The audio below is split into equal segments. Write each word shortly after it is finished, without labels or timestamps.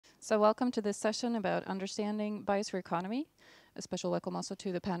So welcome to this session about understanding biosphere economy. A special welcome also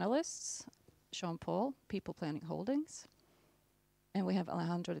to the panelists, Jean-Paul, People Planning Holdings. And we have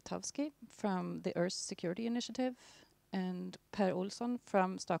Alejandro Litovsky from the Earth Security Initiative and Per Olsson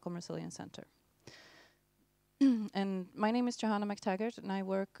from Stockholm Resilience Center. And my name is Johanna McTaggart, and I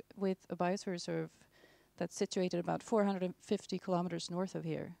work with a biosphere reserve that's situated about 450 kilometers north of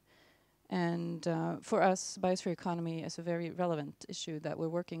here. And for us, biosphere economy is a very relevant issue that we're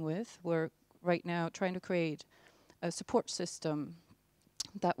working with. We're right now trying to create a support system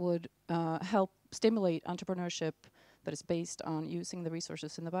that would help stimulate entrepreneurship that is based on using the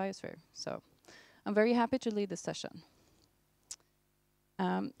resources in the biosphere. So I'm very happy to lead this session.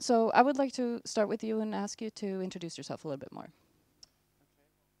 So I would like to start with you and ask you to introduce yourself a little bit more.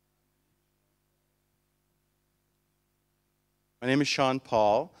 My name is Sean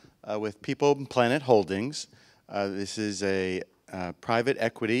Paul with People Planet Holdings. This is a private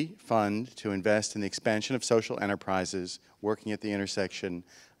equity fund to invest in the expansion of social enterprises working at the intersection,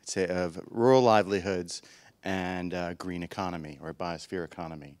 I'd say, of rural livelihoods and green economy or biosphere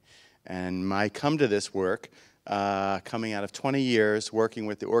economy. And I come to this work coming out of 20 years working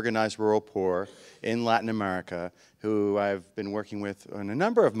with the organized rural poor in Latin America, who I've been working with on a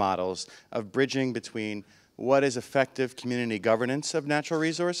number of models of bridging between what is effective community governance of natural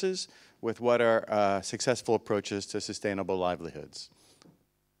resources with what are successful approaches to sustainable livelihoods.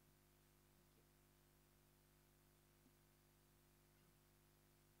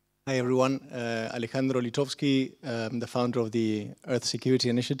 Hi everyone, Alejandro Litovsky, the founder of the Earth Security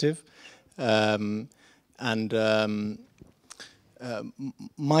Initiative. My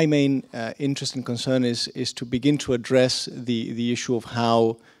main interest and concern is to begin to address the issue of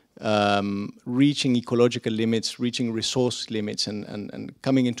how reaching ecological limits, reaching resource limits, and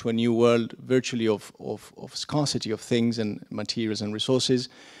coming into a new world virtually of scarcity of things and materials and resources,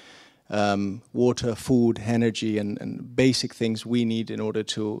 water, food, energy, and basic things we need in order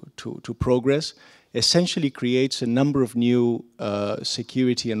to progress, essentially creates a number of new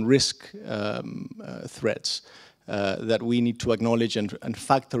security and risk threats that we need to acknowledge and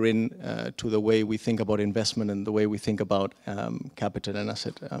factor in to the way we think about investment and the way we think about capital and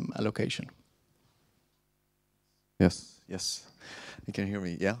asset allocation. Yes, you can hear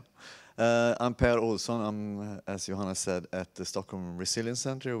me, yeah. I'm Per Olsson. I'm, as Johanna said, at the Stockholm Resilience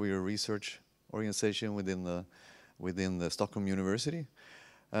Center. We're a research organization within the Stockholm University.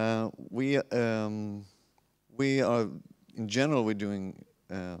 We are, in general, we're doing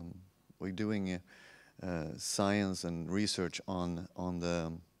science and research on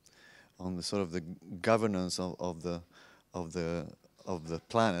the sort of the governance of the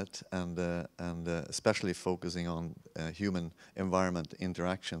planet and especially focusing on human environment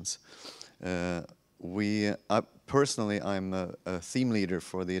interactions. Personally, I'm a theme leader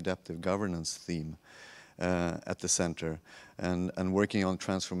for the adaptive governance theme at the center and working on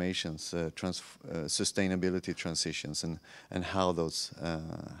transformations, sustainability transitions and how those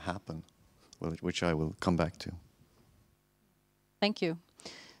happen, which I will come back to. Thank you.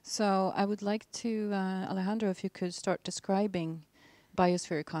 So I would like to, Alejandro, if you could start describing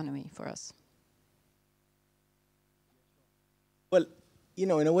biosphere economy for us. Well, you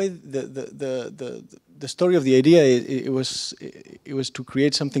know, in a way, the story of the idea it was to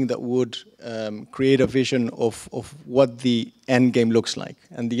create something that would create a vision of what the end game looks like,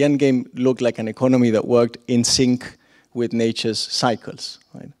 and the end game looked like an economy that worked in sync with nature's cycles,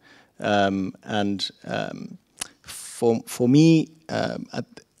 right? For me,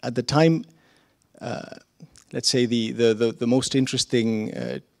 at the time, let's say the most interesting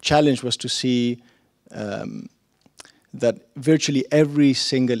challenge was to see that virtually every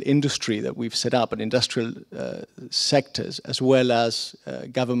single industry that we've set up, and industrial sectors, as well as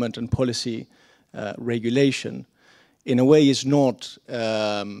government and policy regulation, in a way is not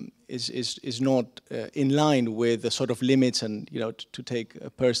in line with the sort of limits and, you know, to take a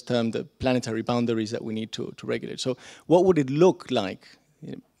Peirce term, the planetary boundaries that we need to regulate. So what would it look like,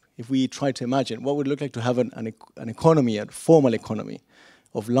 you know, if we try to imagine, what would it look like to have an economy, a formal economy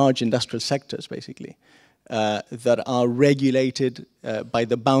of large industrial sectors, basically, that are regulated by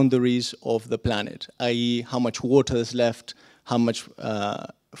the boundaries of the planet, i.e. how much water is left, how much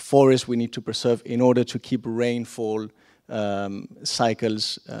forest we need to preserve in order to keep rainfall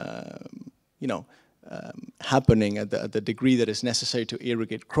cycles, you know, happening at the degree that is necessary to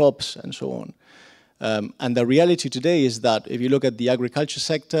irrigate crops and so on. And the reality today is that if you look at the agriculture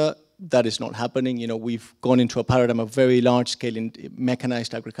sector, that is not happening. You know, we've gone into a paradigm of very large scale in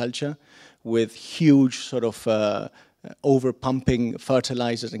mechanized agriculture with huge sort of over-pumping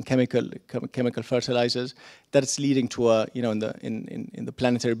fertilizers and chemical fertilizers. That's leading to a, in the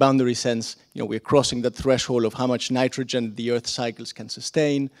planetary boundary sense, we're crossing that threshold of how much nitrogen the Earth cycles can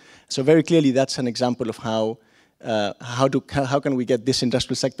sustain. So very clearly, that's an example of how can we get this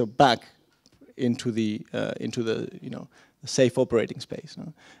industrial sector back into the safe operating space.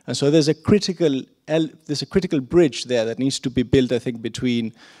 No? And so there's a critical bridge there that needs to be built, I think,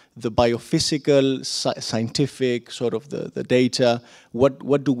 between the biophysical, scientific, sort of the data.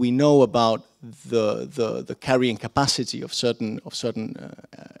 What do we know about the carrying capacity of certain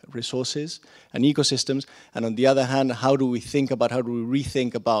resources and ecosystems? And on the other hand, how do we rethink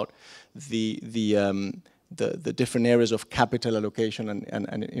about the different areas of capital allocation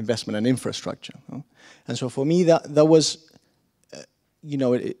and investment and infrastructure? No? And so for me, that was,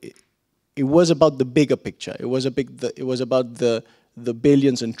 it was about the bigger picture. It was about the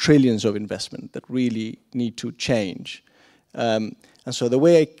billions and trillions of investment that really need to change. And so the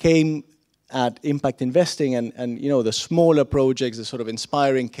way I came at impact investing and the smaller projects, the sort of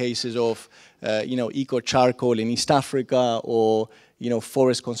inspiring cases of eco charcoal in East Africa, or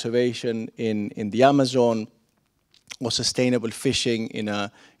forest conservation in the Amazon, or sustainable fishing in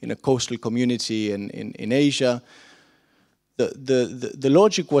a coastal community in Asia. The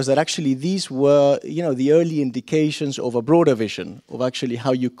logic was that actually these were, the early indications of a broader vision of actually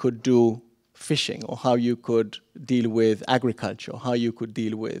how you could do fishing, or how you could deal with agriculture, or how you could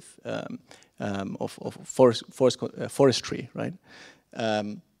deal with forestry, right?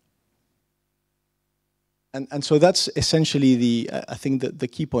 And so that's essentially I think the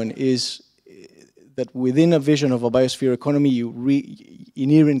key point is that within a vision of a biosphere economy,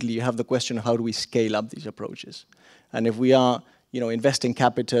 inherently you have the question of how do we scale up these approaches? And if we are, investing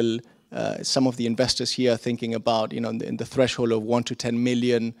capital, some of the investors here are thinking about, in the threshold of 1 to 10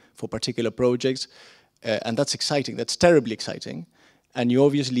 million for particular projects, and that's exciting. That's terribly exciting, and you're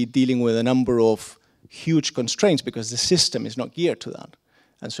obviously dealing with a number of huge constraints because the system is not geared to that.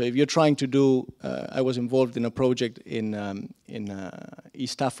 And so, if you're trying to do, I was involved in a project in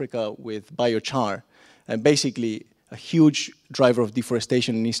East Africa with biochar, and basically a huge driver of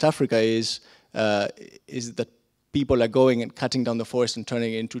deforestation in East Africa is that people are going and cutting down the forest and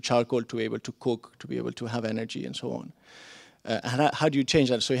turning it into charcoal to be able to cook, to be able to have energy, and so on. And how do you change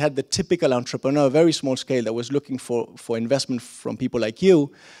that? So you had the typical entrepreneur, very small scale, that was looking for investment from people like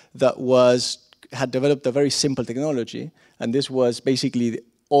you, that had developed a very simple technology, and this was basically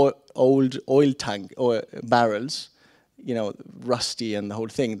old oil tank or barrels, rusty and the whole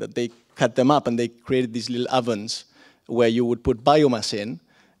thing, that they cut them up and they created these little ovens where you would put biomass in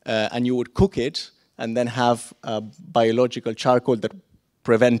and you would cook it and then have biological charcoal that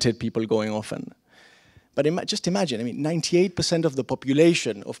prevented people going off. But just imagine, 98% of the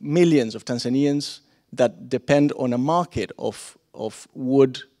population of millions of Tanzanians that depend on a market of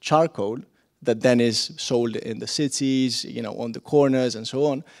wood charcoal that then is sold in the cities, on the corners and so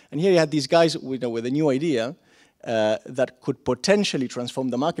on. And here you had these guys with a new idea that could potentially transform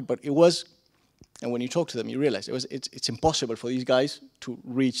the market, but it was, and when you talk to them, you realize it's impossible for these guys to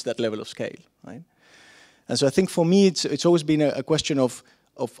reach that level of scale, right? And so I think for me, it's always been a question of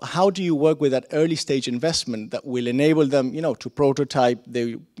how do you work with that early stage investment that will enable them, to prototype,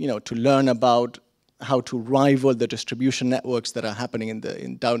 to learn about how to rival the distribution networks that are happening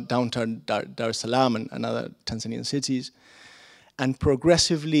in downtown Dar es Salaam and other Tanzanian cities, and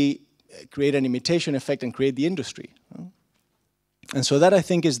progressively create an imitation effect and create the industry. And so that, I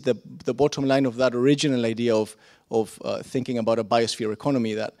think, is the bottom line of that original idea of thinking about a biosphere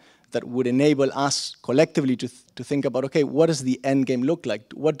economy that would enable us collectively to think about, okay, what does the end game look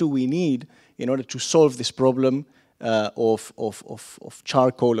like? What do we need in order to solve this problem of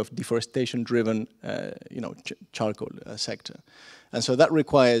charcoal, of deforestation-driven, charcoal sector? And so that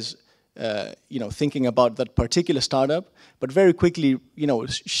requires, thinking about that particular startup, but very quickly,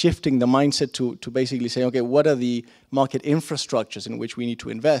 shifting the mindset to basically say, okay, what are the market infrastructures in which we need to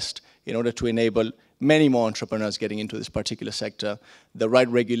invest in order to enable many more entrepreneurs getting into this particular sector, the right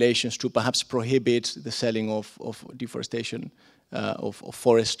regulations to perhaps prohibit the selling of deforestation, of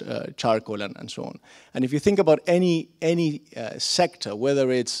forest charcoal and so on. And if you think about any sector,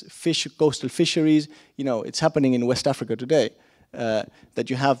 whether it's coastal fisheries, it's happening in West Africa today, that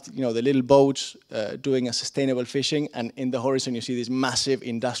you have the little boats doing a sustainable fishing, and in the horizon you see these massive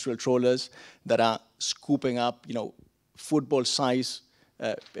industrial trawlers that are scooping up football-size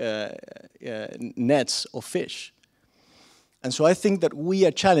nets of fish. And so I think that we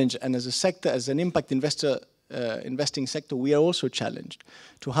are challenged, and as a sector, as an impact investing sector, we are also challenged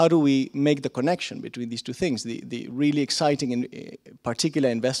to how do we make the connection between these two things, the really exciting and particular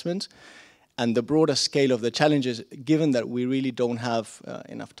investments, and the broader scale of the challenges, given that we really don't have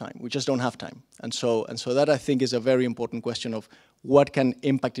enough time. We just don't have time. And so that, I think, is a very important question of what can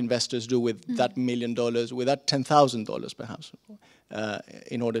impact investors do with that $1 million, with that $10,000 perhaps,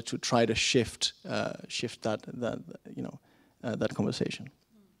 in order to try to shift that conversation.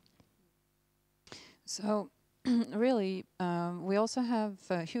 So really, we also have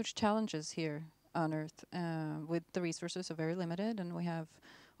huge challenges here on Earth. With the resources are very limited, and we have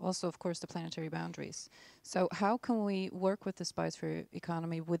also, of course, the planetary boundaries. So how can we work with this biosphere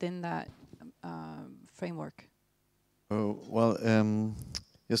economy within that framework? Oh, well,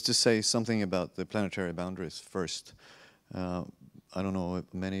 just to say something about the planetary boundaries first. I don't know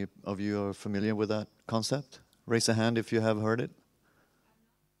if many of you are familiar with that concept. Raise a hand if you have heard it.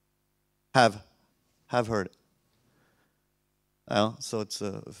 Have heard it. Well, so it's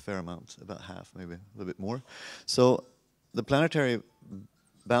a fair amount, about half, maybe a little bit more. So the planetary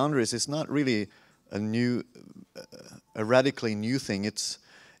boundaries is not really a radically new thing. It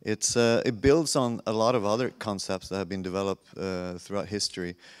builds on a lot of other concepts that have been developed throughout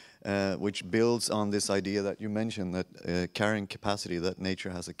history, which builds on this idea that you mentioned, that carrying capacity, that nature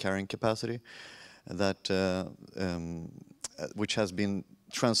has a carrying capacity, that which has been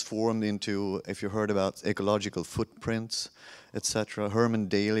transformed into, if you heard about ecological footprints, etc. Herman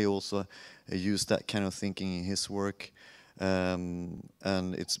Daly also used that kind of thinking in his work, and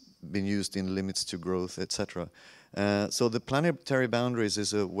it's been used in limits to growth, etc. So the planetary boundaries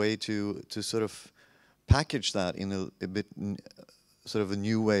is a way to sort of package that in a bit sort of a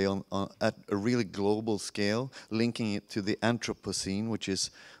new way at a really global scale, linking it to the Anthropocene, which is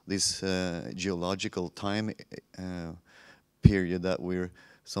this geological time period that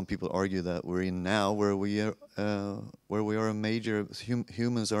some people argue that we're in now, where we are a major,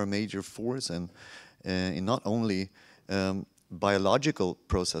 humans are a major force, and in not only biological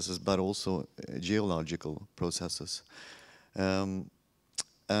processes but also geological processes, and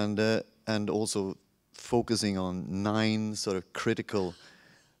also focusing on 9 sort of critical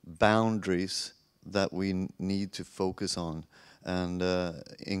boundaries that we need to focus on, and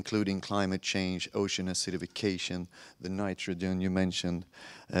including climate change, ocean acidification, the nitrogen you mentioned,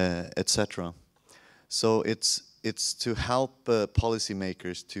 etc. So it's to help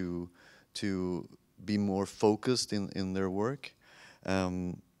policymakers to be more focused in their work,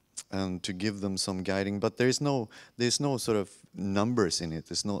 and to give them some guiding. But there's no sort of numbers in it.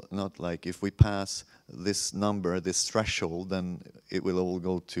 It's not like if we pass this number, this threshold, then it will all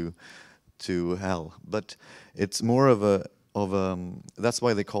go to hell. But it's more of a that's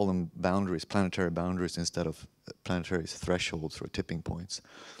why they call them boundaries, planetary boundaries, instead of planetary thresholds or tipping points.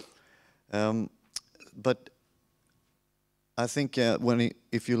 But I think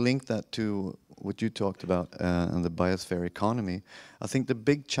if you link that to what you talked about and the biosphere economy, I think the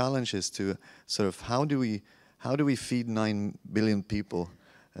big challenge is to sort of how do we feed 9 billion people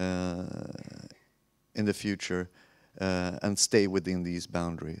in the future and stay within these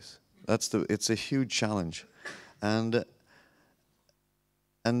boundaries. It's a huge challenge, and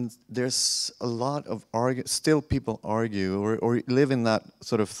there's a lot of still people argue or live in that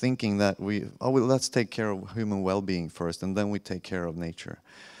sort of thinking that let's take care of human well-being first, and then we take care of nature.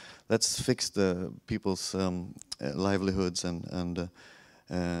 Let's fix the people's livelihoods, and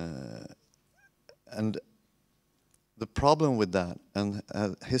the problem with that, and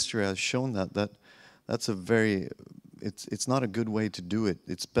history has shown that's a very it's not a good way to do it.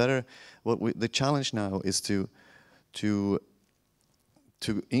 It's better. The challenge now is to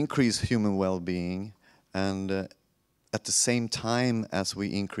increase human well-being, and at the same time as we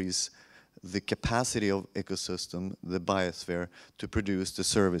increase the capacity of ecosystem, the biosphere, to produce the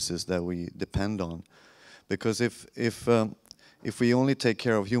services that we depend on. Because if we only take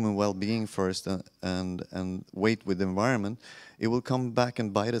care of human well-being first and wait with the environment, it will come back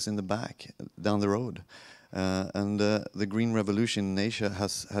and bite us in the back down the road. And the Green Revolution in Asia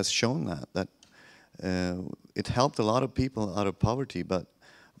has shown that it helped a lot of people out of poverty, but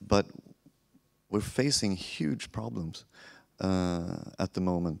we're facing huge problems at the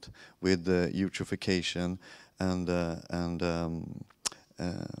moment with eutrophication and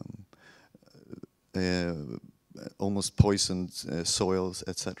almost poisoned soils,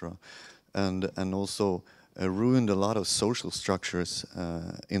 etc., and also ruined a lot of social structures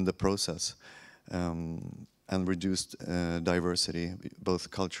in the process, and reduced diversity,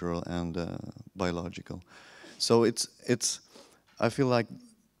 both cultural and biological. So I feel like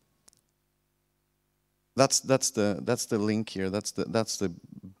that's the link here. That's the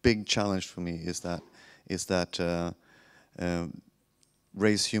big challenge for me, is that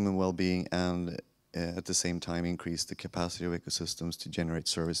raise human well-being and at the same time increase the capacity of ecosystems to generate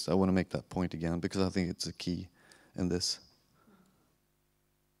service. I want to make that point again because I think it's a key in this.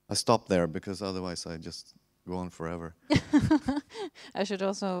 I stop there because otherwise I just go on forever. I should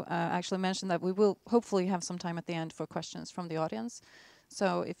also actually mention that we will hopefully have some time at the end for questions from the audience.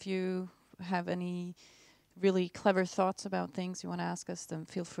 So if you have any really clever thoughts about things you want to ask us, then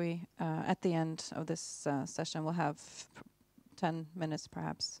feel free. At the end of this session, we'll have 10 minutes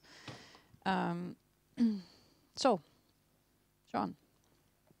perhaps. So, Sean,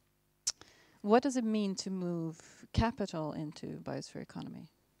 what does it mean to move capital into biosphere economy?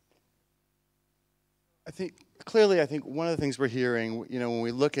 I think clearly, I think one of the things we're hearing, you know, when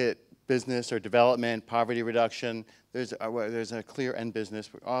we look at business or development, poverty reduction, there's a clear end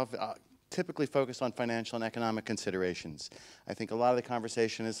business. We're all, typically focused on financial and economic considerations. I think a lot of the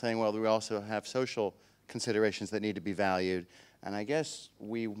conversation is saying, well, we also have social considerations that need to be valued. And I guess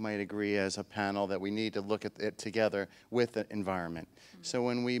we might agree as a panel that we need to look at it together with the environment. So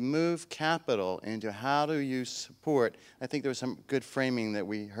when we move capital into how do you support, I think there was some good framing that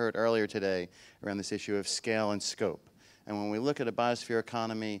we heard earlier today around this issue of scale and scope. And when we look at a biosphere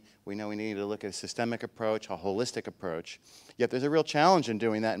economy, we know we need to look at a systemic approach, a holistic approach. Yet there's a real challenge in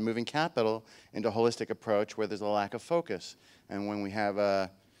doing that and moving capital into a holistic approach where there's a lack of focus. And when we have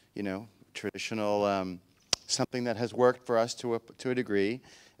a, you know, traditional something that has worked for us to a degree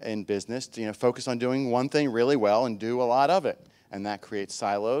in business, to, you know, focus on doing one thing really well and do a lot of it. And that creates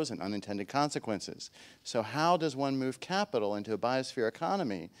silos and unintended consequences. So how does one move capital into a biosphere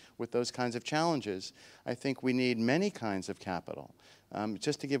economy with those kinds of challenges? I think we need many kinds of capital.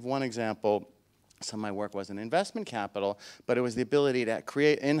 Just to give one example, some of my work wasn't investment capital, but it was the ability to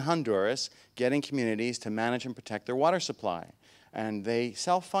create in Honduras, getting communities to manage and protect their water supply. And they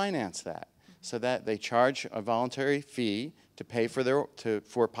self-finance that, so that they charge a voluntary fee to pay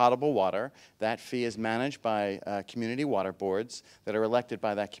for potable water. That fee is managed by community water boards that are elected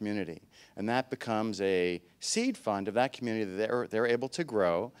by that community. And that becomes a seed fund of that community that they're able to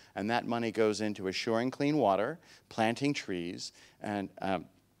grow, and that money goes into assuring clean water, planting trees, and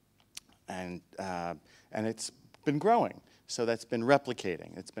it's been growing. So that's been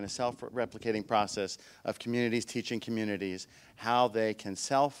replicating. It's been a self-replicating process of communities teaching communities how they can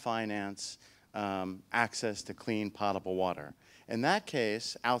self-finance access to clean, potable water. In that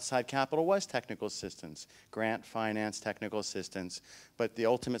case, outside capital was technical assistance, grant finance, technical assistance, but the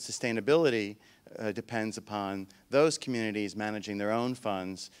ultimate sustainability depends upon those communities managing their own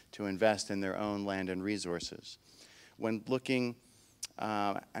funds to invest in their own land and resources. When looking,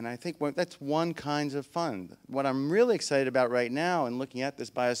 and I think that's one kind of fund. What I'm really excited about right now in looking at this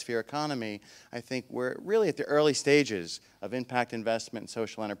biosphere economy, I think we're really at the early stages of impact investment and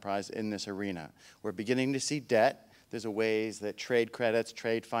social enterprise in this arena. We're beginning to see debt. There's ways that trade credits,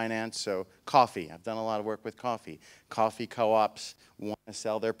 trade finance, so coffee. I've done a lot of work with coffee. Coffee co-ops want to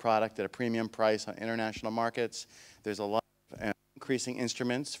sell their product at a premium price on international markets. There's a lot of increasing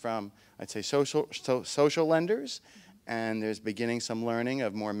instruments from, I'd say, social lenders. And there's beginning some learning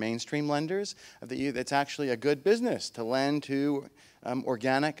of more mainstream lenders that's actually a good business to lend to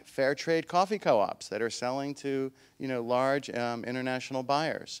organic fair trade coffee co-ops that are selling to, you know, large international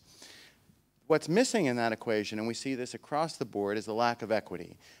buyers. What's missing in that equation, and we see this across the board, is the lack of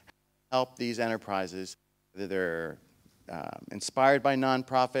equity. Help these enterprises, whether they're inspired by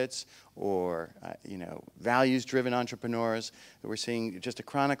nonprofits or you know, values-driven entrepreneurs, that we're seeing just a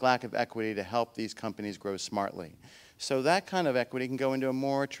chronic lack of equity to help these companies grow smartly. So that kind of equity can go into a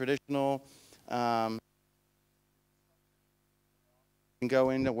more traditional, can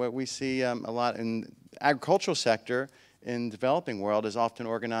go into what we see a lot in the agricultural sector in the developing world is often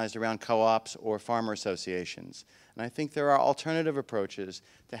organized around co-ops or farmer associations. And I think there are alternative approaches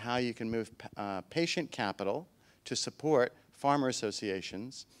to how you can move patient capital to support farmer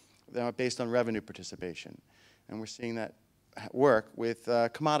associations that are based on revenue participation. And we're seeing that work with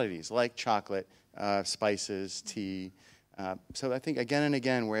commodities like chocolate, spices, tea. So I think again and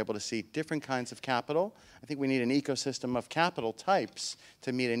again we're able to see different kinds of capital. I think we need an ecosystem of capital types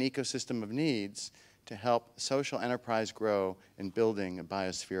to meet an ecosystem of needs to help social enterprise grow in building a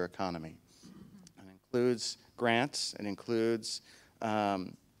biosphere economy. It includes grants, it includes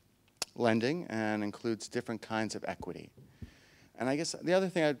lending, and includes different kinds of equity. And I guess the other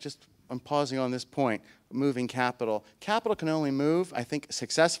thing I'm pausing on this point, moving capital. Capital can only move, I think,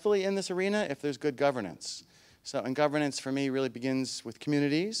 successfully in this arena if there's good governance. So, and governance for me really begins with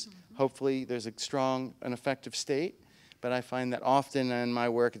communities. Hopefully there's a strong and effective state. But I find that often in my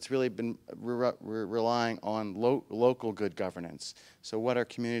work, it's really been relying on local good governance. So what are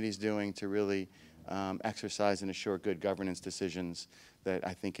communities doing to really exercise and assure good governance decisions that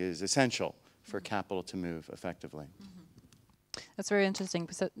I think is essential for capital to move effectively. That's very interesting,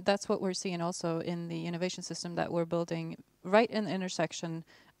 because that's what we're seeing also in the innovation system that we're building right in the intersection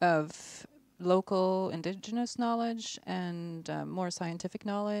of local indigenous knowledge and more scientific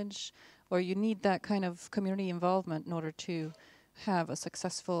knowledge, where you need that kind of community involvement in order to have a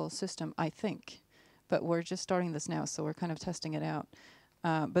successful system, I think. But we're just starting this now, so we're kind of testing it out.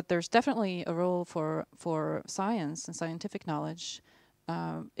 But there's definitely a role for science and scientific knowledge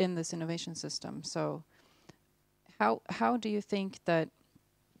in this innovation system. So how do you think that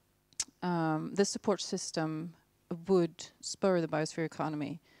this support system would spur the biosphere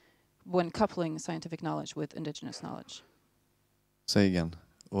economy when coupling scientific knowledge with indigenous knowledge? Say again.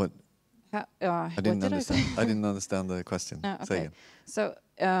 What? I didn't understand. I didn't understand the question. Okay. Say again. So,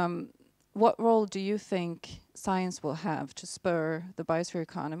 what role do you think science will have to spur the biosphere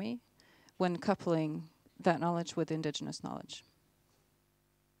economy when coupling that knowledge with indigenous knowledge?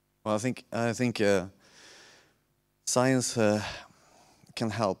 Well, I think science can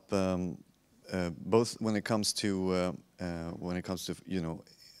help both when it comes to you know,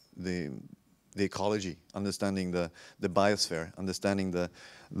 the ecology, understanding the biosphere, understanding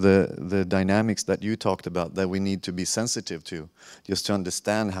the dynamics that you talked about that we need to be sensitive to, just to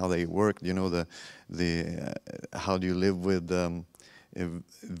understand how they work. You know, how do you live with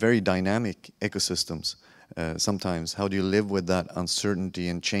very dynamic ecosystems? Sometimes, how do you live with that uncertainty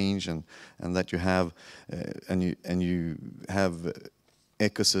and change, and that you have and you have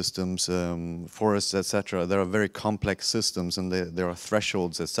ecosystems, forests, etc. There are very complex systems, and there are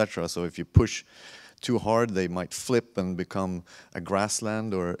thresholds, etc. So if you push too hard, they might flip and become a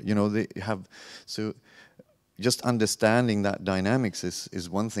grassland, or you know, they have. So just understanding that dynamics is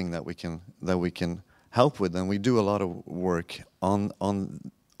one thing that we can help with, and we do a lot of work on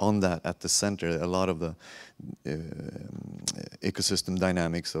that at the center. A lot of the ecosystem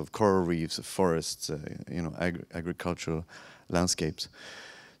dynamics of coral reefs, forests, you know, agricultural landscapes.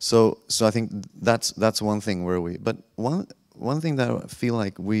 So I think that's one thing where we. But one thing that I feel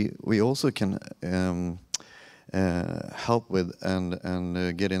like we also can help with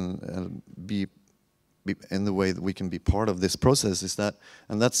and get in be in the way that we can be part of this process is that,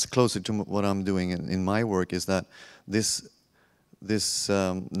 and that's closer to what I'm doing in my work, is that this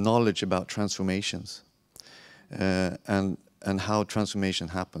knowledge about transformations and how transformation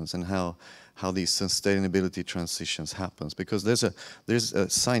happens, and how these sustainability transitions happens, because there's a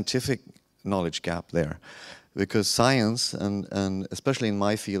scientific knowledge gap there, because science and especially in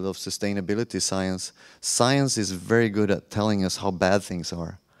my field of sustainability science is very good at telling us how bad things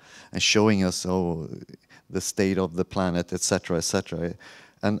are and showing us the state of the planet, etc., etc.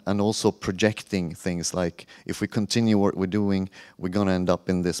 And also projecting things like, if we continue what we're doing, we're going to end up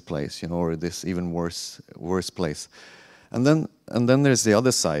in this place, you know, or this even worse place. And then there's the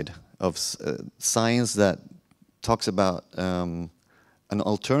other side of science that talks about an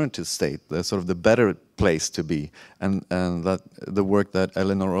alternative state, the sort of the better place to be, and that the work that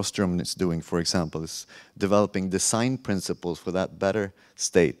Elinor Ostrom is doing, for example, is developing design principles for that better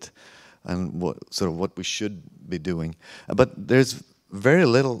state, and what we should be doing. But there's very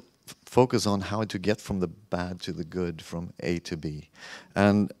little focus on how to get from the bad to the good, from A to B,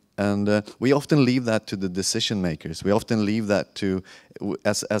 and we often leave that to the decision makers. We often leave that to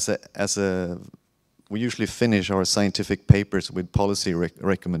we usually finish our scientific papers with policy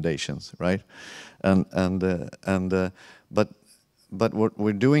recommendations, right? But what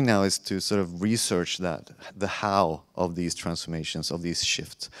we're doing now is to sort of research the how of these transformations, of these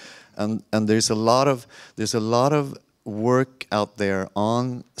shifts, and there's a lot of work out there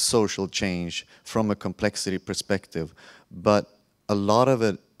on social change from a complexity perspective, but a lot of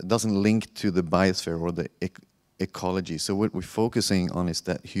it doesn't link to the biosphere or the ecology. So what we're focusing on is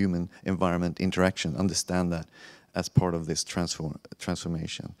that human environment interaction, understand that as part of this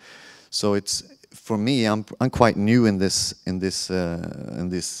transformation. So it's, for me, I'm quite new in this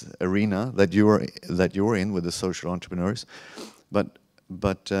arena that you're in with the social entrepreneurs, but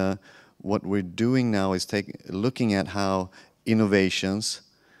what we're doing now is looking at how innovations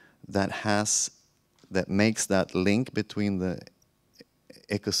that makes that link between the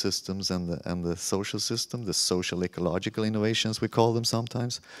ecosystems and the social system, the social ecological innovations we call them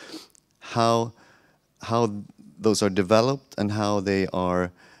sometimes, how those are developed, and how they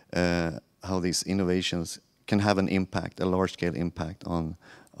are how these innovations can have an impact, a large scale impact on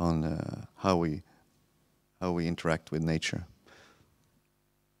how we interact with nature.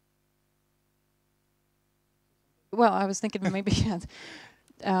 Well, I was thinking maybe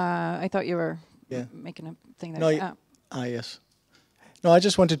I thought you were making a thing there. No, yes. No, I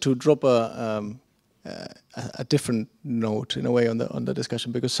just wanted to drop a different note in a way on the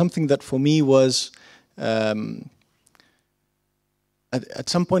discussion, because something that for me was at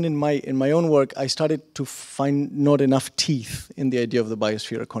some point in my own work, I started to find not enough teeth in the idea of the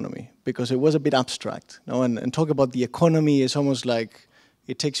biosphere economy, because it was a bit abstract. And talk about the economy is almost like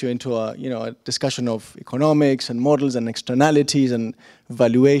it takes you into a discussion of economics and models and externalities and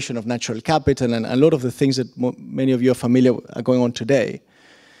valuation of natural capital and a lot of the things that many of you are familiar are going on today.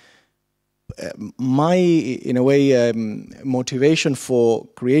 My, in a way, motivation for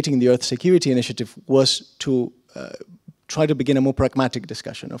creating the Earth Security Initiative was to try to begin a more pragmatic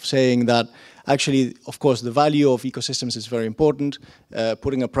discussion of saying that actually, of course, the value of ecosystems is very important,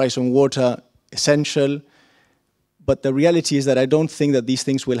 putting a price on water, essential, but the reality is that I don't think that these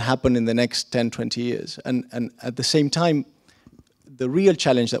things will happen in the next 10, 20 years. And at the same time, the real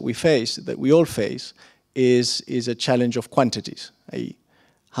challenge that we face, that we all face, is a challenge of quantities, i.e.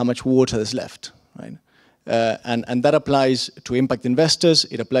 how much water is left, right? And that applies to impact investors.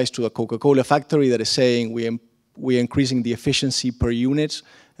 It applies to a Coca-Cola factory that is saying we're increasing the efficiency per unit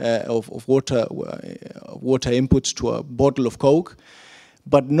of water inputs to a bottle of Coke.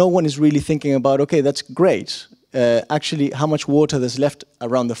 But no one is really thinking about, okay, that's great. Actually, how much water there's left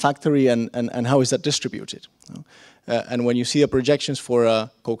around the factory and how is that distributed? And when you see the projections for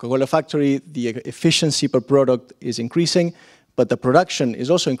a Coca-Cola factory, the efficiency per product is increasing, but the production is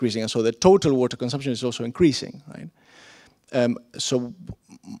also increasing, and so the total water consumption is also increasing, right? So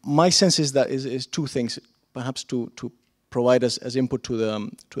my sense is that is two things, perhaps to provide us as input to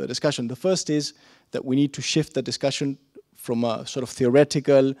the discussion. The first is that we need to shift the discussion from a sort of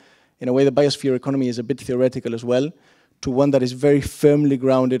theoretical, in a way the biosphere economy is a bit theoretical as well, to one that is very firmly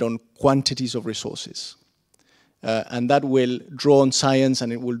grounded on quantities of resources. And that will draw on science,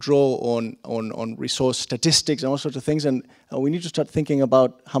 and it will draw on resource statistics and all sorts of things. And we need to start thinking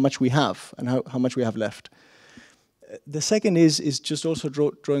about how much we have and how much we have left. The second is just also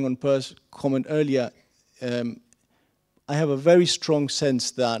drawing on Per's comment earlier. I have a very strong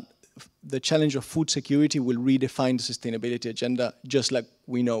sense that the challenge of food security will redefine the sustainability agenda just like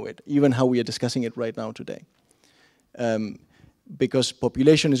we know it, even how we are discussing it right now today. Because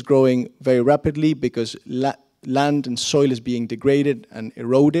population is growing very rapidly, because land and soil is being degraded and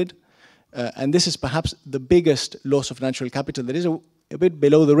eroded. And this is perhaps the biggest loss of natural capital that is a bit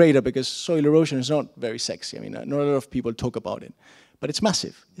below the radar, because soil erosion is not very sexy. I mean, not a lot of people talk about it. But it's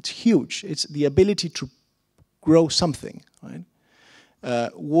massive. It's huge. It's the ability to grow something, right?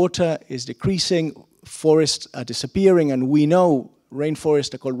 Water is decreasing, forests are disappearing, and we know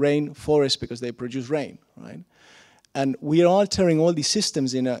rainforests are called rainforests because they produce rain, right? And we are altering all these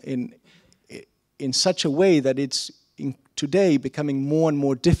systems in such a way that it's today becoming more and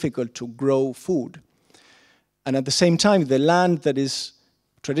more difficult to grow food. And at the same time, the land that is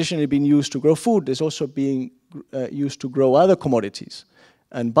traditionally being used to grow food is also being used to grow other commodities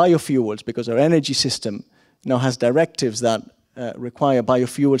and biofuels, because our energy system now has directives that require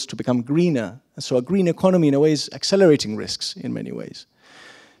biofuels to become greener. And so a green economy, in a way, is accelerating risks in many ways.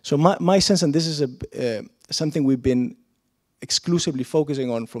 So my sense, and this is something we've been exclusively focusing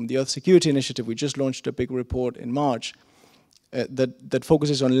on from the Earth Security Initiative, we just launched a big report in March that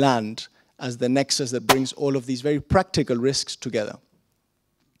focuses on land as the nexus that brings all of these very practical risks together.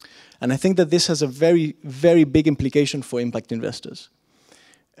 And I think that this has a very, very big implication for impact investors.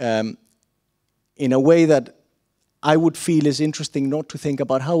 In a way that I would feel is interesting, not to think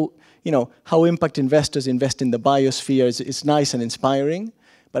about how impact investors invest in the biosphere is nice and inspiring,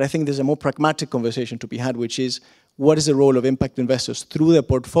 but I think there's a more pragmatic conversation to be had, which is what is the role of impact investors through their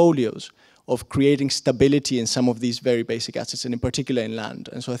portfolios of creating stability in some of these very basic assets, and in particular in land.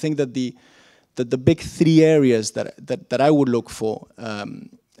 And so I think that the big three areas that I would look for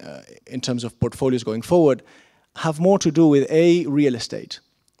in terms of portfolios going forward have more to do with real estate.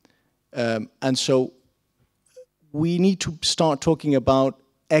 And so we need to start talking about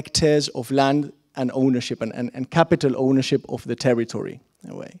hectares of land and ownership and capital ownership of the territory in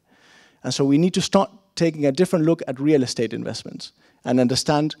a way. And so we need to start taking a different look at real estate investments and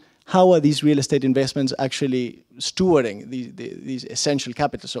understand how are these real estate investments actually stewarding these essential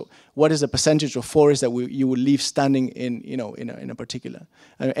capital. So what is the percentage of forest that you will leave standing in a particular?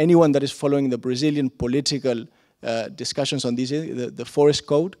 Anyone that is following the Brazilian political discussions on these, the forest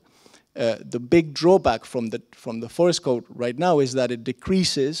code, the big drawback from the forest code right now is that it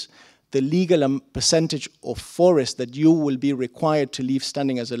decreases the legal percentage of forest that you will be required to leave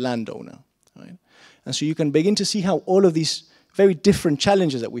standing as a landowner, right? And so you can begin to see how all of these very different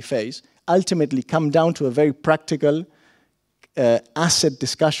challenges that we face ultimately come down to a very practical asset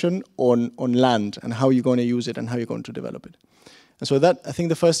discussion on land and how you're going to use it and how you're going to develop it. And so that, I think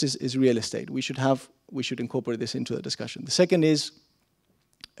the first is real estate. We should incorporate this into the discussion. The second is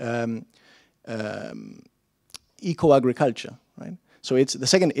eco-agriculture, right? So the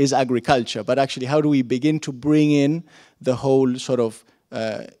second is agriculture, but actually how do we begin to bring in the whole sort of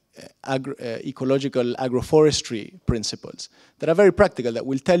ecological agroforestry principles that are very practical, that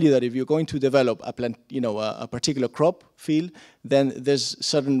will tell you that if you're going to develop a particular crop field, then there's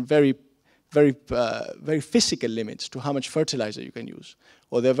certain very physical limits to how much fertilizer you can use,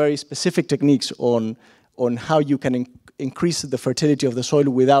 or there are very specific techniques on how you can increase the fertility of the soil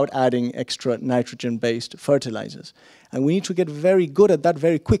without adding extra nitrogen-based fertilizers. And we need to get very good at that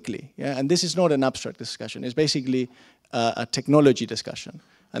very quickly. Yeah? And this is not an abstract discussion. It's basically a technology discussion.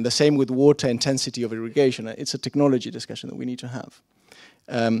 And the same with water intensity of irrigation. It's a technology discussion that we need to have.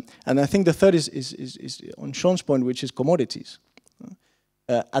 And I think the third is on Sean's point, which is commodities.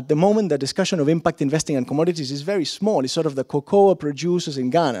 At the moment, the discussion of impact investing and commodities is very small. It's sort of the cocoa producers in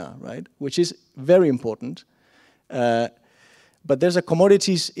Ghana, right? Which is very important. But there's a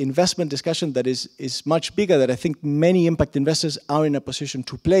commodities investment discussion that is much bigger, that I think many impact investors are in a position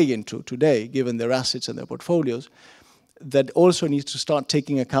to play into today, given their assets and their portfolios, that also needs to start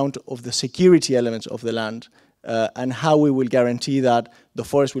taking account of the security elements of the land and how we will guarantee that the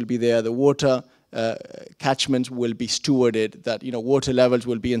forest will be there, the water catchments will be stewarded, that water levels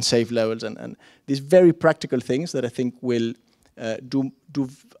will be in safe levels, and these very practical things that I think will do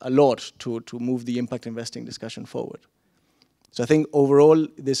a lot to move the impact investing discussion forward. So I think overall,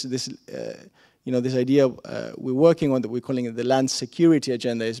 this idea we're working on, that we're calling it the land security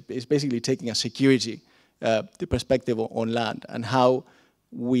agenda, is basically taking a security the perspective on land, and how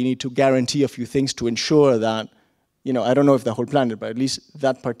we need to guarantee a few things to ensure that, I don't know if the whole planet, but at least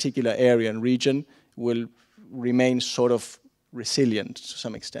that particular area and region will remain sort of resilient to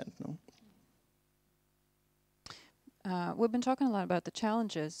some extent. No? We've been talking a lot about the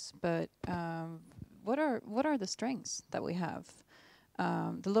challenges, but what are the strengths that we have?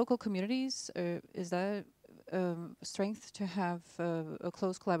 The local communities, is that a strength to have a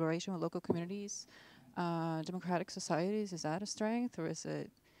close collaboration with local communities? Democratic societies, is that a strength, or is it?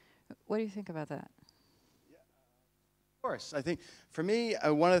 What do you think about that? Of course. I think, for me,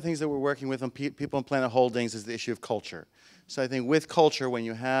 one of the things that we're working with on People and Planet Holdings is the issue of culture. So I think with culture, when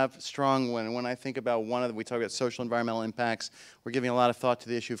you have strong, when I think about we talk about social environmental impacts, we're giving a lot of thought to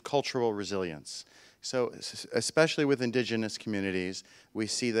the issue of cultural resilience. So especially with indigenous communities, we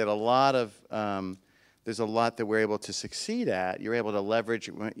see that there's a lot that we're able to succeed at. You're able to leverage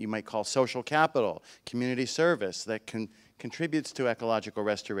what you might call social capital, community service that contributes to ecological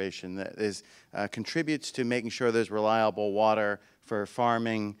restoration, that contributes to making sure there's reliable water for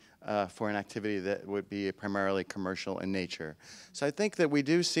farming, for an activity that would be primarily commercial in nature. So I think that we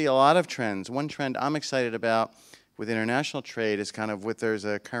do see a lot of trends. One trend I'm excited about with international trade is there's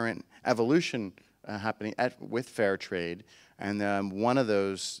a current evolution happening with fair trade. And one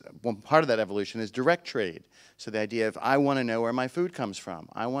part of that evolution is direct trade. So the idea of, I want to know where my food comes from.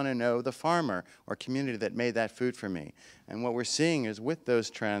 I want to know the farmer or community that made that food for me. And what we're seeing is with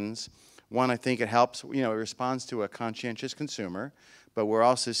those trends, one, I think it helps, it responds to a conscientious consumer, but we're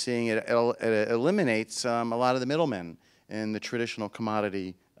also seeing it eliminates a lot of the middlemen in the traditional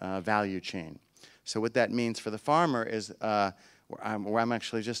commodity value chain. So what that means for the farmer is, I'm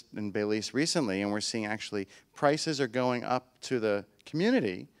actually just in Belize recently, and we're seeing actually prices are going up to the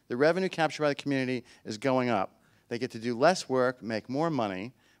community. The revenue captured by the community is going up. They get to do less work, make more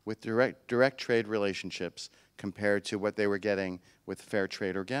money with direct trade relationships compared to what they were getting with fair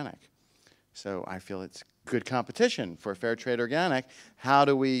trade organic. So I feel it's good competition for fair trade organic. How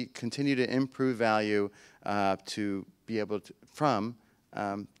do we continue to improve value to be able to, from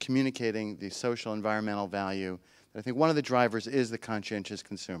communicating the social environmental value? I think one of the drivers is the conscientious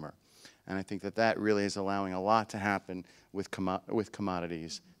consumer. And I think that really is allowing a lot to happen with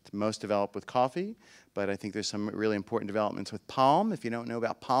commodities. It's most developed with coffee, but I think there's some really important developments with palm. If you don't know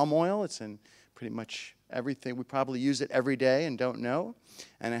about palm oil, it's in pretty much everything. We probably use it every day and don't know.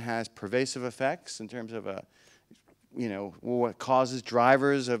 And it has pervasive effects in terms of what causes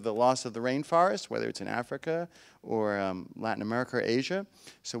drivers of the loss of the rainforest, whether it's in Africa or Latin America or Asia.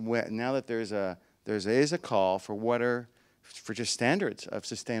 So now that there is a call for just standards of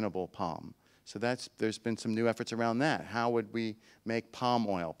sustainable palm. So there's been some new efforts around that. How would we make palm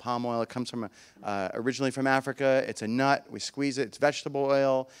oil? Palm oil, it comes from originally from Africa. It's a nut. We squeeze it. It's vegetable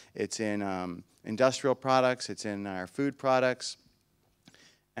oil. It's in industrial products. It's in our food products.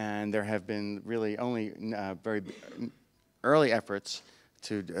 And there have been really only very early efforts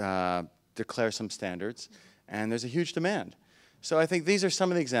to declare some standards. And there's a huge demand. So I think these are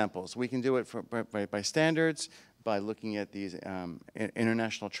some of the examples. We can do it by standards, by looking at these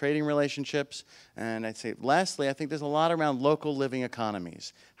international trading relationships. And I'd say, lastly, I think there's a lot around local living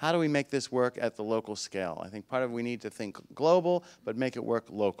economies. How do we make this work at the local scale? I think part of it we need to think global, but make it work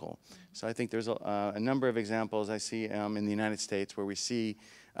local. So I think there's a number of examples I see in the United States where we see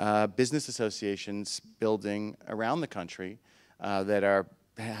business associations building around the country that are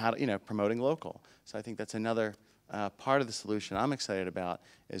promoting local. So I think that's another part of the solution I'm excited about,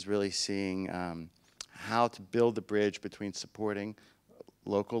 is really seeing how to build the bridge between supporting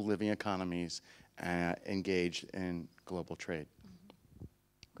local living economies engaged in global trade.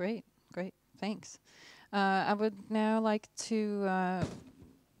 Great, great, thanks. I would now like to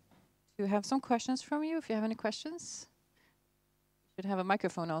have some questions from you, if you have any questions. You should have a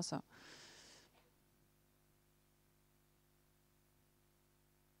microphone also.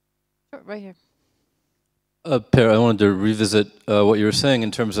 Sure, right here. Per, I wanted to revisit what you were saying in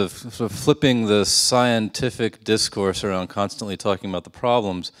terms of sort of flipping the scientific discourse around constantly talking about the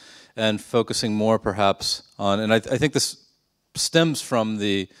problems and focusing more perhaps on, and I think this stems from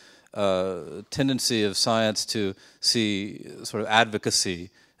the tendency of science to see sort of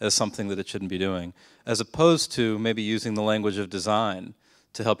advocacy as something that it shouldn't be doing, as opposed to maybe using the language of design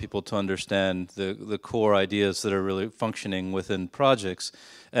to help people to understand the core ideas that are really functioning within projects.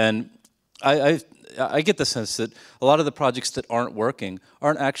 And I get the sense that a lot of the projects that aren't working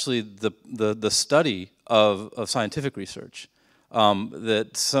aren't actually the study of scientific research.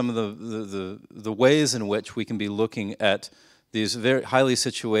 That some of the ways in which we can be looking at these very highly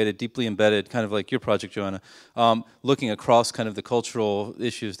situated, deeply embedded, kind of like your project, Joanna, looking across kind of the cultural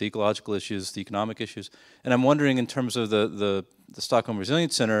issues, the ecological issues, the economic issues. And I'm wondering, in terms of the Stockholm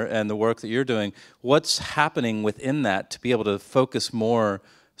Resilience Center and the work that you're doing, what's happening within that to be able to focus more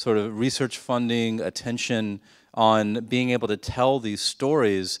sort of research funding, attention on being able to tell these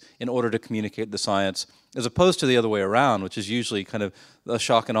stories in order to communicate the science, as opposed to the other way around, which is usually kind of a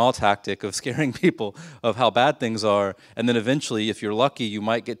shock and awe tactic of scaring people of how bad things are, and then eventually, if you're lucky, you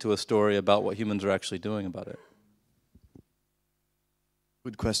might get to a story about what humans are actually doing about it.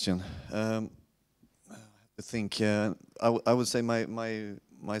 Good question. I think I would say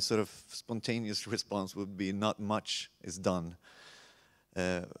my sort of spontaneous response would be not much is done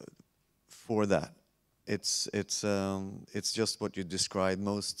for that. It's just what you described.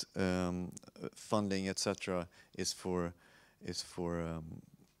 Most funding, etc., is for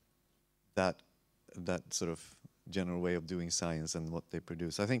that sort of general way of doing science and what they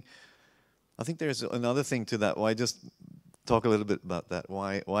produce. I think there's another thing to that. Why just talk a little bit about that?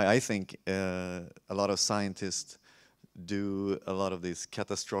 Why I think a lot of scientists do a lot of this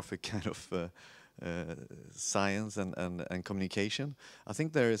catastrophic kind of science and communication. I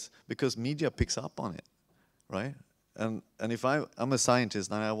think there is, because media picks up on it, right? And if I'm a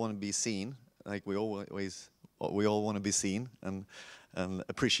scientist and I want to be seen, like we all want to be seen and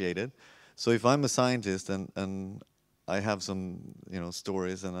appreciated. So if I'm a scientist and I have some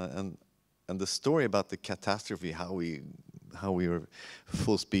stories and the story about the catastrophe, how we were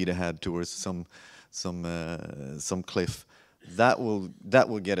full speed ahead towards some cliff, that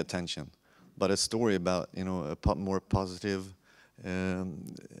will get attention. But a story about a more positive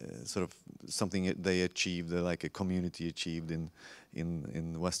sort of something they achieved, like a community achieved in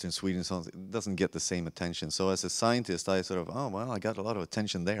Western Sweden, so it doesn't get the same attention. So as a scientist, I sort of, oh well, I got a lot of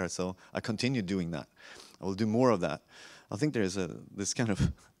attention there, so I continue doing that. I will do more of that. I think there's this kind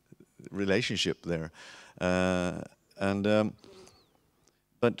of relationship there, but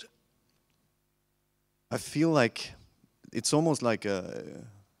I feel like it's almost like a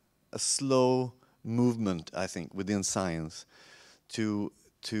slow movement, I think, within science to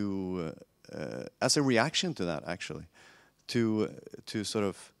as a reaction to that, actually, to sort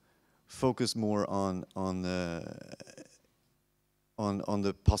of focus more on the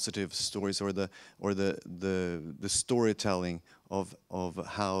positive stories or the storytelling of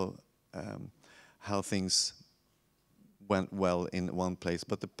how things went well in one place.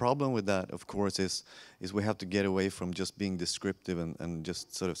 But the problem with that, of course, is we have to get away from just being descriptive and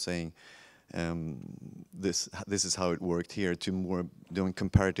just sort of saying this is how it worked here, to more doing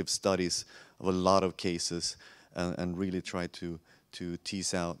comparative studies of a lot of cases and really try to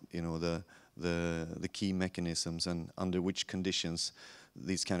tease out the key mechanisms and under which conditions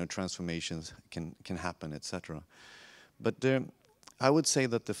these kind of transformations can happen, etc. But I would say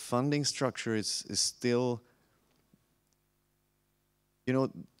that the funding structure is still, I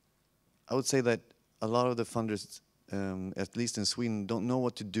would say that a lot of the funders, at least in Sweden, don't know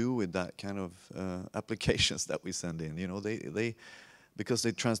what to do with that kind of applications that we send in. They because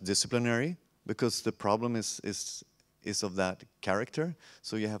they're transdisciplinary, because the problem is of that character.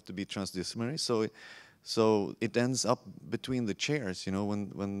 So you have to be transdisciplinary. So So it ends up between the chairs, you know,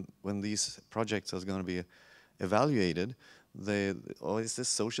 when these projects are going to be evaluated, oh, is this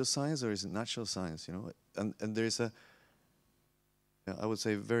social science or is it natural science, you know? And there's a, I would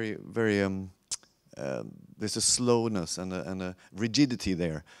say, very, very, there's a slowness and a rigidity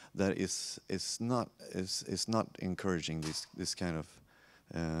there that is not encouraging this kind of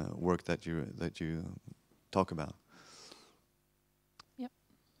work that you talk about. Yep.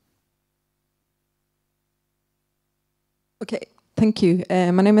 Okay, thank you.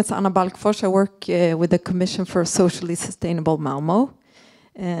 My name is Anna Balkfors. I work with the Commission for Socially Sustainable Malmö.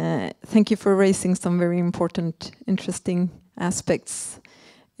 Thank you for raising some very important, interesting aspects.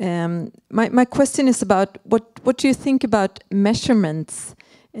 My question is about what do you think about measurements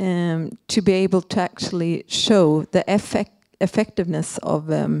to be able to actually show the effectiveness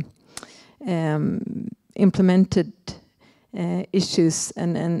of implemented issues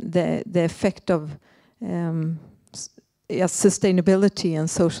and the effect of sustainability and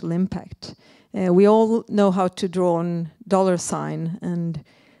social impact. We all know how to draw on dollar sign, and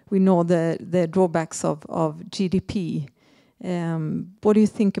we know the drawbacks of GDP. What do you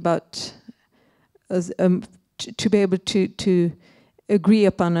think about to be able to agree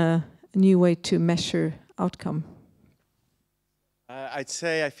upon a new way to measure outcome? I'd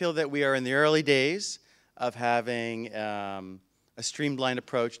say I feel that we are in the early days of having a streamlined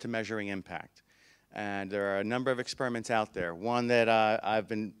approach to measuring impact. And there are a number of experiments out there. One that I've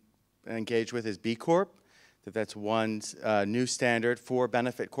been engaged with is B Corp. That's one new standard for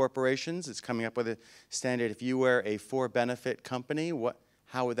benefit corporations. It's coming up with a standard. If you were a for-benefit company,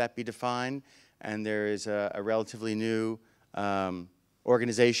 how would that be defined? And there is a relatively new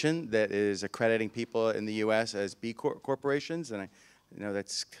organization that is accrediting people in the U.S. as B corporations, and I know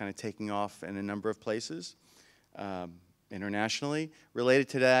that's kind of taking off in a number of places internationally. Related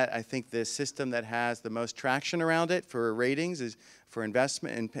to that, I think the system that has the most traction around it for ratings is for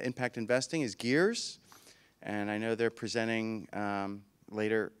investment and impact investing is GEARS, and I know they're presenting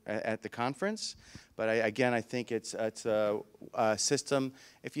later at the conference. But again, I think it's a system.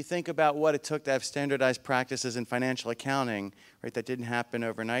 If you think about what it took to have standardized practices in financial accounting, right, that didn't happen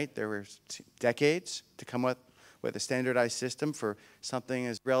overnight. There were decades to come up with a standardized system for something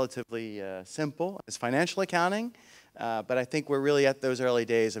as relatively simple as financial accounting. But I think we're really at those early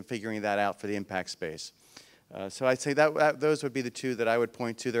days of figuring that out for the impact space. So I'd say that those would be the two that I would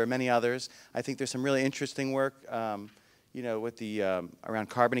point to. There are many others. I think there's some really interesting work, you know, with the around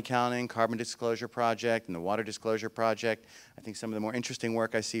carbon accounting, Carbon Disclosure Project, and the Water Disclosure Project. I think some of the more interesting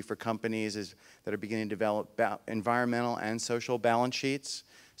work I see for companies is that are beginning to develop environmental and social balance sheets.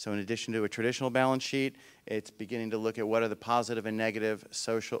 So in addition to a traditional balance sheet, it's beginning to look at what are the positive and negative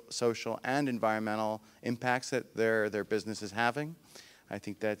social and environmental impacts that their business is having. I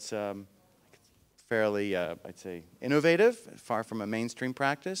think that's fairly, I'd say, innovative, far from a mainstream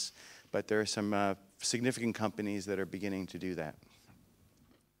practice, but there are some significant companies that are beginning to do that.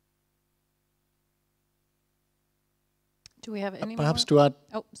 Do we have any perhaps more?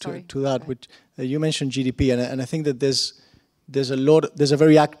 to add to that, which you mentioned GDP, and I think that there's a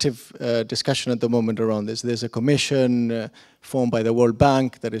very active discussion at the moment around this. There's a commission formed by the World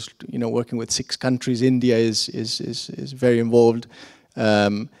Bank that is, you know, working with 6 countries. India is very involved,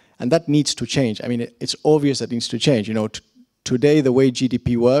 and that needs to change. I mean, it's obvious that needs to change. You know, today the way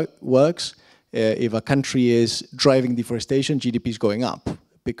GDP works, if a country is driving deforestation, GDP is going up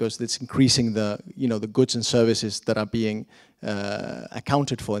because it's increasing the goods and services that are being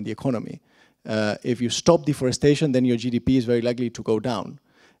accounted for in the economy. If you stop deforestation, then your GDP is very likely to go down.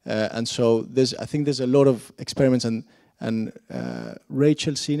 And so I think there's a lot of experiments, and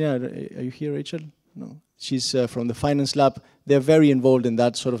Rachel Senior, are you here, Rachel? No, she's from the Finance Lab. They're very involved in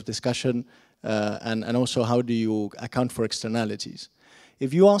that sort of discussion, and also how do you account for externalities.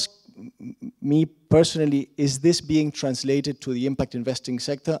 If you ask me personally, is this being translated to the impact investing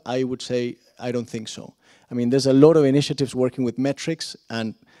sector? I would say I don't think so. I mean, there's a lot of initiatives working with metrics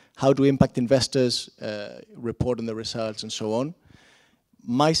and how do impact investors report on the results and so on.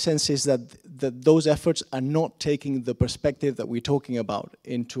 My sense is that those efforts are not taking the perspective that we're talking about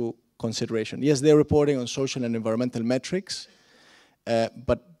into consideration. Yes, they're reporting on social and environmental metrics,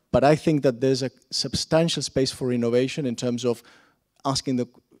 but I think that there's a substantial space for innovation in terms of asking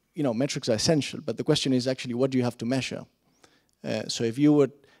metrics are essential, but the question is actually what do you have to measure? So if you were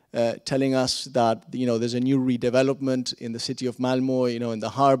telling us that there's a new redevelopment in the city of Malmö, in the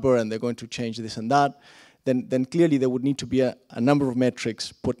harbor, and they're going to change this and that, then clearly there would need to be a number of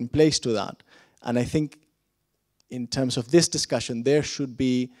metrics put in place to that. And I think in terms of this discussion, there should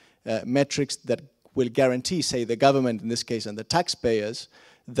be metrics that will guarantee, say, the government in this case and the taxpayers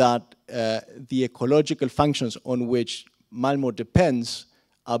that the ecological functions on which Malmo depends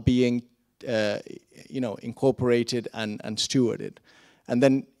are being incorporated and stewarded. And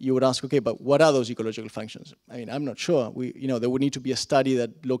then you would ask, okay, but what are those ecological functions? I mean, I'm not sure. There would need to be a study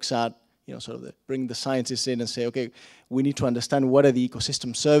that looks at, bring the scientists in and say, okay, we need to understand what are the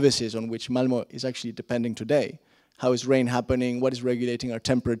ecosystem services on which Malmo is actually depending today. How is rain happening? What is regulating our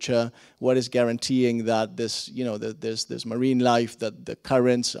temperature? What is guaranteeing that there's marine life, that the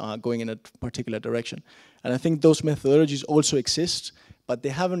currents are going in a particular direction? And I think those methodologies also exist, but they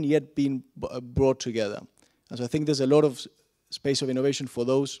haven't yet been brought together. And so I think there's a lot of space of innovation for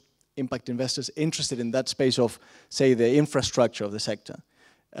those impact investors interested in that space of, say, the infrastructure of the sector,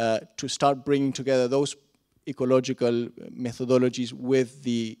 to start bringing together those ecological methodologies with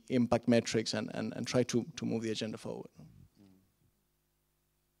the impact metrics and try to move the agenda forward.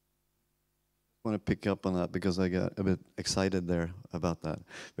 I want to pick up on that because I got a bit excited there about that.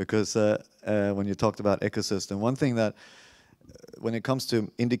 Because when you talked about ecosystem, one thing that when it comes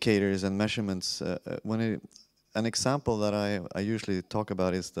to indicators and measurements, an example that I usually talk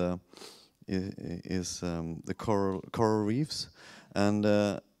about is the coral reefs, and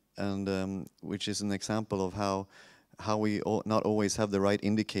which is an example of how we not always have the right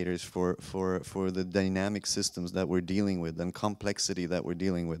indicators for the dynamic systems that we're dealing with and complexity that we're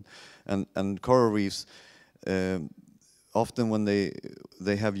dealing with, and coral reefs. Often when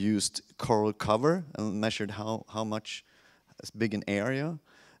they have used coral cover and measured how much as big an area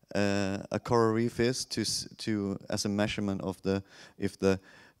a coral reef is to as a measurement of if the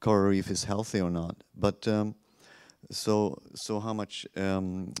coral reef is healthy or not. But so how much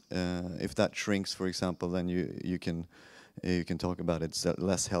if that shrinks, for example, then you can talk about it's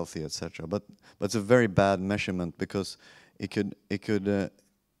less healthy, etc. But it's a very bad measurement because it could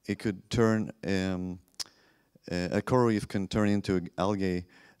turn a coral reef can turn into an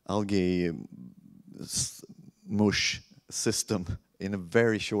algae mush system in a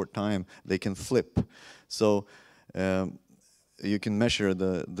very short time. They can flip. So you can measure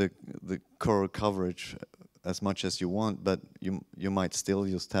the coral coverage as much as you want, but you might still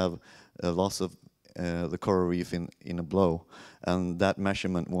just have a loss of the coral reef in a blow, and that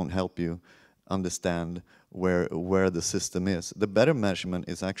measurement won't help you understand where the system is. The better measurement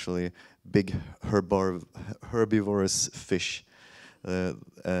is actually big herbivorous fish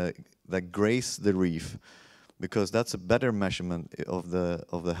that graze the reef, because that's a better measurement of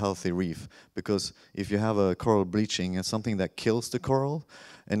the healthy reef. Because if you have a coral bleaching and something that kills the coral,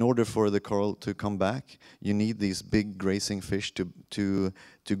 in order for the coral to come back, you need these big grazing fish to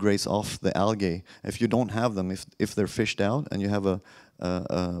graze off the algae. If you don't have them, if they're fished out and you have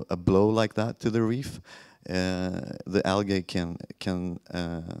a blow like that to the reef, the algae can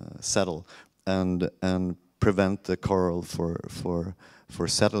settle and prevent the coral for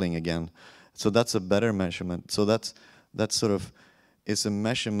settling again. So that's a better measurement. So that's sort of is a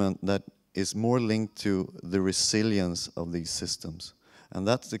measurement that is more linked to the resilience of these systems. And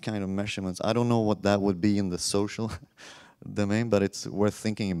that's the kind of measurements. I don't know what that would be in the social domain, but it's worth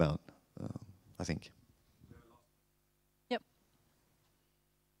thinking about, I think. Yep.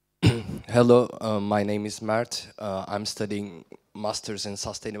 Hello, my name is Mert. I'm studying Masters in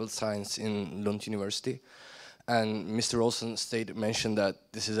Sustainable Science in Lund University. And Mr. Olsen mentioned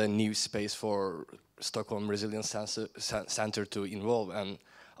that this is a new space for Stockholm Resilience Center to involve. And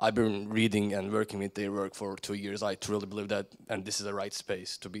I've been reading and working with their work for 2 years. I truly believe that, and this is the right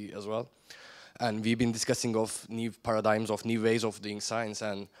space to be as well. And we've been discussing of new paradigms, of new ways of doing science.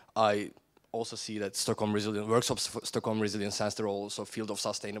 And I also see that workshops for Stockholm Resilience Center are also field of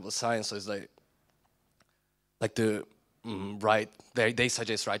sustainable science. So it's like the right, they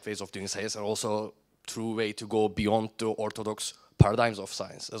suggest right ways of doing science, and also true way to go beyond the orthodox paradigms of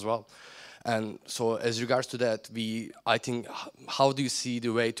science as well. And so as regards to that, I think, how do you see the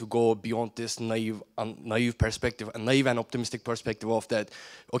way to go beyond this naive perspective, a naive and optimistic perspective of that,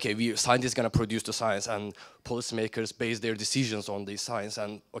 okay, scientists going to produce the science and policymakers base their decisions on this science,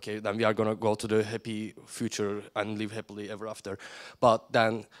 and okay, then we are going to go to the happy future and live happily ever after. But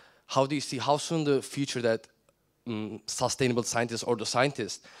then how do you see, how soon the future that sustainable scientists or the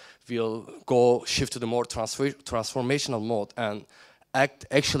scientists will shift to the more transformational mode and act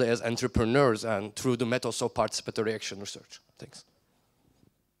actually as entrepreneurs and through the methods of participatory action research? Thanks.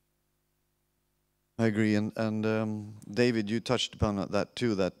 I agree, and David, you touched upon that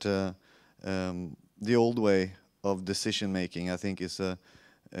too. That the old way of decision making, I think, is a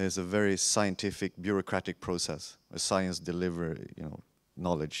very scientific, bureaucratic process. A science deliver,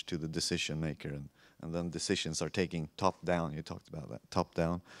 knowledge to the decision maker, and then decisions are taken top down. You talked about that, top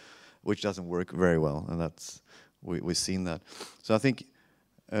down, which doesn't work very well, and we've seen that. So I think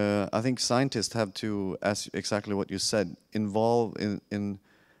I think scientists have to, as exactly what you said, involve in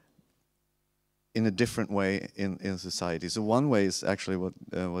a different way in society. So one way is actually what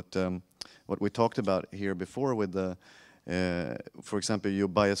we talked about here before with the, for example, your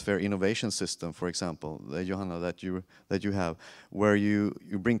Biosphere innovation system, for example, Johanna, that you have, where you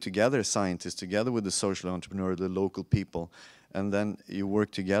bring together scientists together with the social entrepreneur, the local people, and then you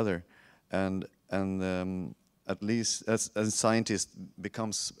work together, and at least as scientists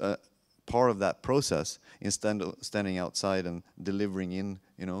becomes part of that process instead of standing outside and delivering in,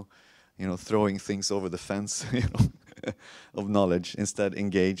 throwing things over the fence, of knowledge. Instead,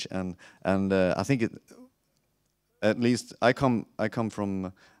 engage and I think it. At least I come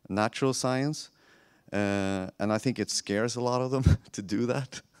from natural science, and I think it scares a lot of them to do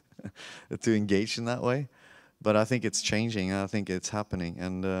that, to engage in that way. But I think it's changing. I think it's happening,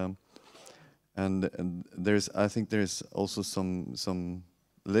 and I think there's also some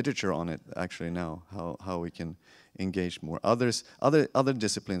literature on it actually now, how we can engage more. Other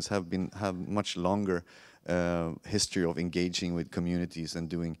disciplines have much longer history of engaging with communities and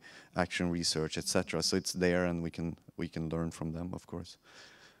doing action research, etc. So it's there, and we can learn from them, of course.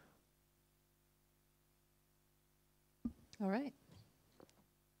 All right.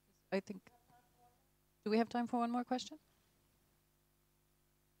 I think. Do we have time for one more question?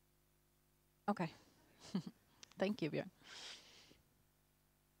 Okay. Thank you, Björn.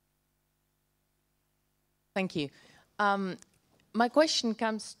 Thank you. My question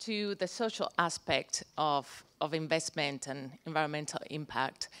comes to the social aspect of investment and environmental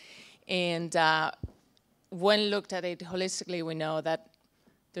impact. And when looked at it holistically, we know that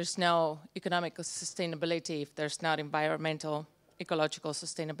there's no economic sustainability if there's not environmental, ecological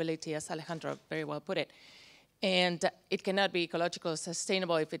sustainability, as Alejandro very well put it. And it cannot be ecological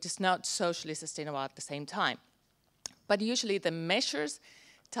sustainable if it is not socially sustainable at the same time. But usually the measures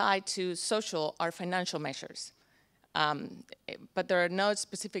tied to social are financial measures. But there are no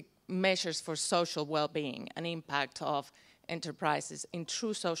specific measures for social well-being and impact of enterprises in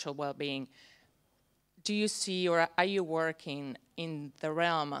true social well-being. Do you see, or are you working in the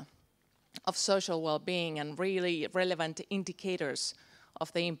realm of social well-being and really relevant indicators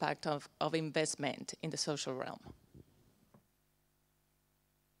of the impact of investment in the social realm?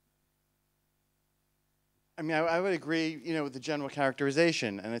 I mean, I would agree, with the general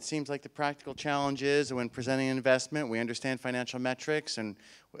characterization, and it seems like the practical challenge is when presenting an investment, we understand financial metrics, and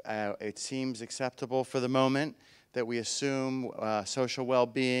it seems acceptable for the moment that we assume social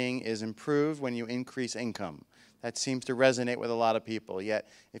well-being is improved when you increase income. That seems to resonate with a lot of people. Yet,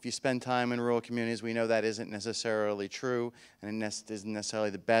 if you spend time in rural communities, we know that isn't necessarily true, and it isn't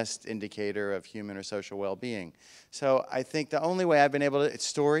necessarily the best indicator of human or social well-being. So I think the only way I've been able to, it's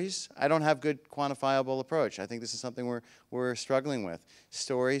stories. I don't have good quantifiable approach. I think this is something we're struggling with.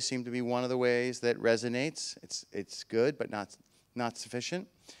 Stories seem to be one of the ways that resonates. It's good, but not sufficient.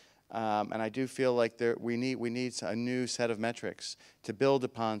 And I do feel like we need a new set of metrics to build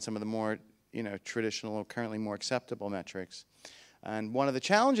upon some of the more traditional, currently more acceptable metrics. And one of the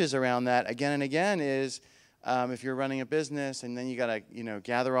challenges around that, again and again, is if you're running a business and then you got to,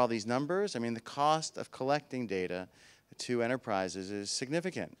 gather all these numbers. I mean, the cost of collecting data to enterprises is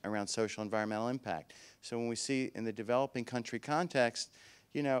significant around social environmental impact. So when we see in the developing country context,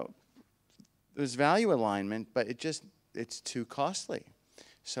 there's value alignment, but it's too costly.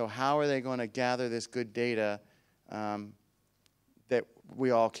 So how are they going to gather this good data that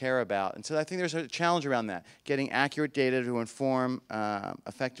we all care about? And so I think there's a challenge around that, getting accurate data to inform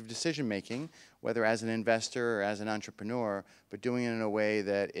effective decision making, whether as an investor or as an entrepreneur, but doing it in a way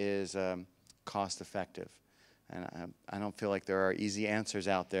that is cost effective. And I don't feel like there are easy answers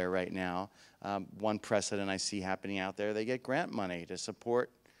out there right now. One precedent I see happening out there, they get grant money to support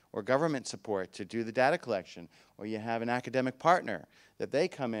or government support to do the data collection, or you have an academic partner that they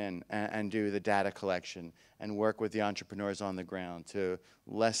come in and do the data collection and work with the entrepreneurs on the ground to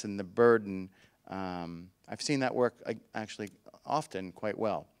lessen the burden. I've seen that work actually often quite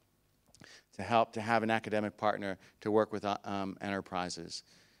well, to help to have an academic partner to work with enterprises.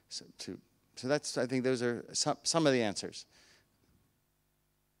 So that's, I think those are some of the answers.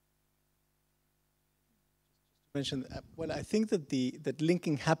 Mention well, I think that that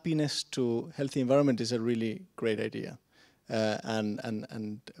linking happiness to healthy environment is a really great idea,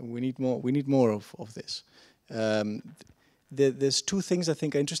 and we need more of this. There's two things I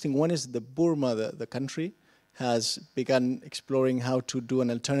think are interesting. One is the Burma, the country, has begun exploring how to do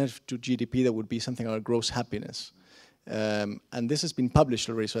an alternative to GDP that would be something like gross happiness, and this has been published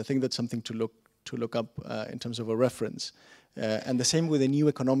already. So I think that's something to look up in terms of a reference. And the same with the New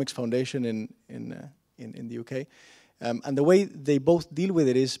Economics Foundation in the UK. And the way they both deal with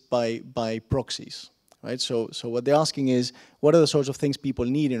it is by proxies. Right, so what they're asking is, what are the sorts of things people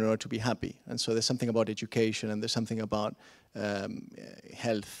need in order to be happy? And so there's something about education, and there's something about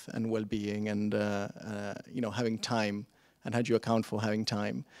health and well-being, and having time, and how do you account for having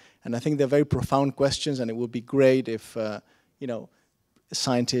time? And I think they're very profound questions, and it would be great if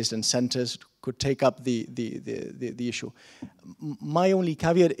scientists and centers could take up the issue. My only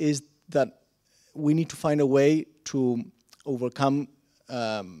caveat is that we need to find a way to overcome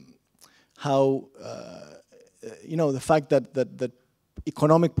how the fact that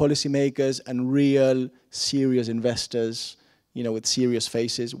economic policymakers and real serious investors, with serious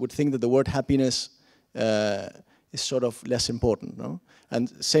faces, would think that the word happiness is sort of less important, no? And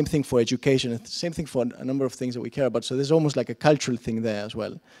same thing for education, and same thing for a number of things that we care about. So there's almost like a cultural thing there as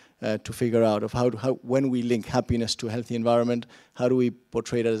well, to figure out of how when we link happiness to a healthy environment, how do we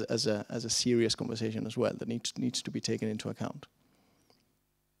portray it as a serious conversation as well that needs to be taken into account.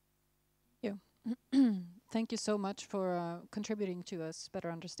 Thank you so much for contributing to us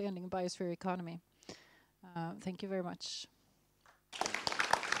better understanding biosphere economy. Thank you very much.